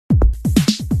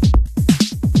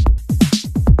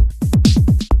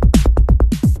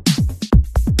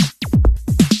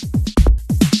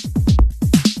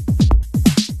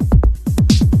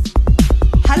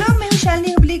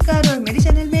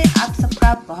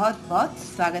बहुत बहुत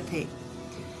स्वागत है।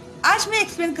 आज मैं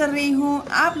एक्सप्लेन कर रही हूँ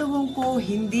आप लोगों को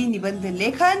हिंदी निबंध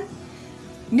लेखन।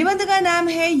 निबंध का नाम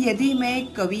है यदि मैं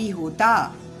कवि होता।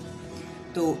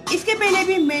 तो इसके पहले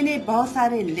भी मैंने बहुत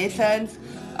सारे लेसन्स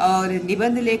और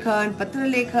निबंध लेखन, पत्र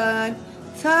लेखन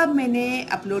सब मैंने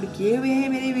अपलोड किए हुए हैं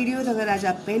मेरे वीडियोस। अगर आज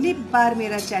आप पहली बार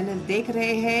मेरा चैनल देख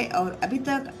रहे हैं और अभी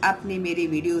तक आपने मेरे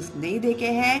वीडियोस नहीं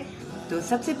देखे हैं तो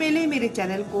सबसे पहले मेरे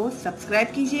चैनल को सब्सक्राइब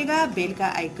कीजिएगा, बेल का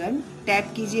आइकन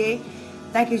टैप कीजिए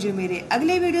ताकि जो मेरे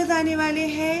अगले वीडियोस आने वाले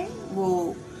हैं वो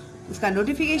उसका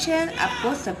नोटिफिकेशन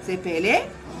आपको सबसे पहले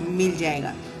मिल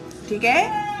जाएगा। ठीक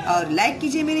है, और लाइक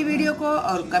कीजिए मेरी वीडियो को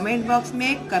और कमेंट बॉक्स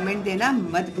में कमेंट देना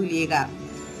मत भूलिएगा।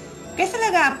 कैसा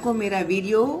लगा आपको मेरा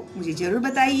वीडियो मुझे जरूर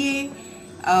बताइए,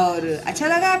 और अच्छा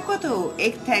लगा आपको तो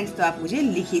एक थैंक्स तो आप मुझे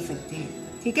लिख ही सकते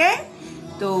हैं। ठीक है,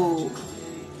 तो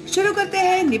शुरू करते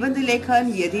हैं निबंध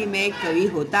लेखन यदि मैं कवि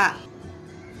होता।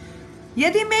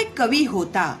 यदि मैं कवि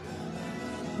होता,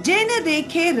 जे न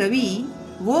देखे रवि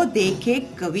वो देखे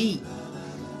कवि।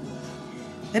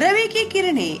 रवि की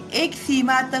किरणें एक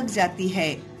सीमा तक जाती है,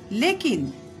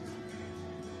 लेकिन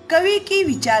कवि की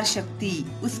विचार शक्ति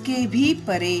उसके भी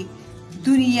परे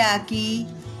दुनिया की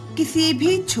किसी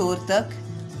भी छोर तक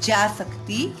जा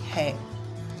सकती है।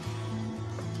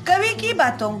 कवि की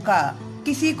बातों का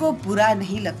किसी को बुरा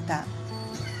नहीं लगता।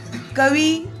 कवि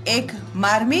एक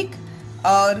मार्मिक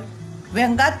और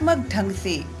व्यंग्यात्मक ढंग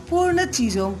से पूर्ण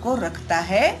चीजों को रखता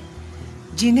है,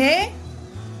 जिन्हें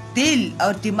दिल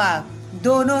और दिमाग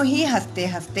दोनों ही हंसते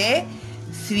हंसते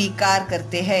स्वीकार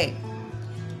करते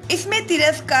हैं। इसमें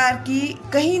तिरस्कार की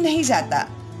कहीं नहीं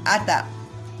आता।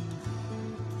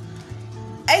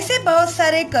 ऐसे बहुत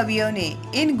सारे कवियों ने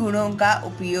इन गुणों का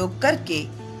उपयोग करके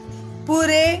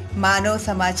पूरे मानव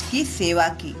समाज की सेवा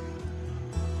की।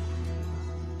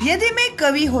 यदि मैं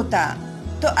कवि होता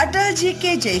तो अटल जी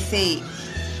के जैसे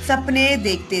सपने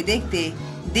देखते देखते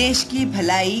देश की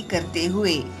भलाई करते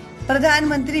हुए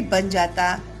प्रधानमंत्री बन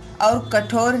जाता, और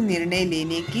कठोर निर्णय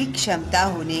लेने की क्षमता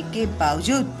होने के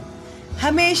बावजूद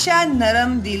हमेशा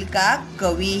नरम दिल का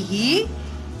कवि ही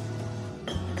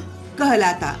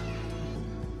कहलाता।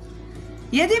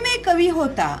 यदि मैं कवि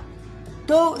होता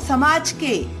तो समाज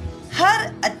के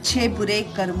हर अच्छे बुरे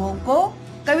कर्मों को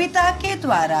कविता के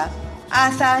द्वारा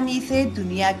आसानी से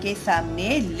दुनिया के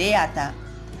सामने ले आता।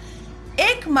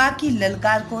 एक माँ की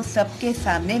ललकार को सबके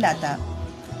सामने लाता।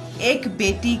 एक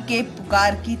बेटी के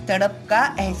पुकार की तड़प का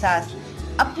एहसास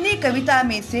अपनी कविता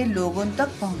में से लोगों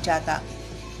तक पहुंचाता।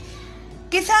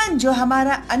 किसान जो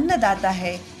हमारा अन्नदाता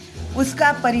है,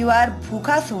 उसका परिवार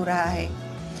भूखा सो रहा है,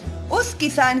 उस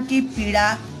किसान की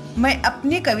पीड़ा मैं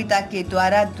अपनी कविता के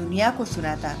द्वारा दुनिया को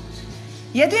सुनाता।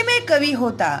 यदि मैं कवि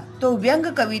होता तो व्यंग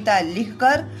कविता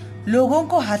लिखकर लोगों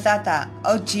को हंसाता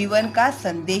और जीवन का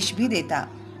संदेश भी देता।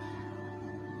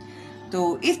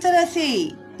 तो इस तरह से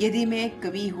यदि मैं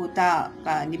कवि होता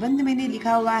का निबंध मैंने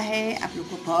लिखा हुआ है, आप लोग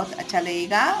को बहुत अच्छा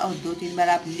लगेगा और 2-3 बार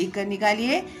आप लिख कर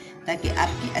निकालिए ताकि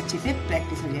आपकी अच्छे से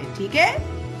प्रैक्टिस हो जाए। ठीक है,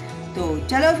 तो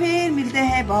चलो फिर मिलते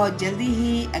हैं बहुत जल्दी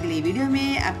ही अगले वीडियो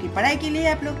में। आपकी पढ़ाई के लिए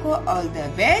आप लोग को all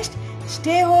the best.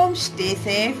 Stay home, stay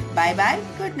safe, bye bye,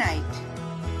 good night.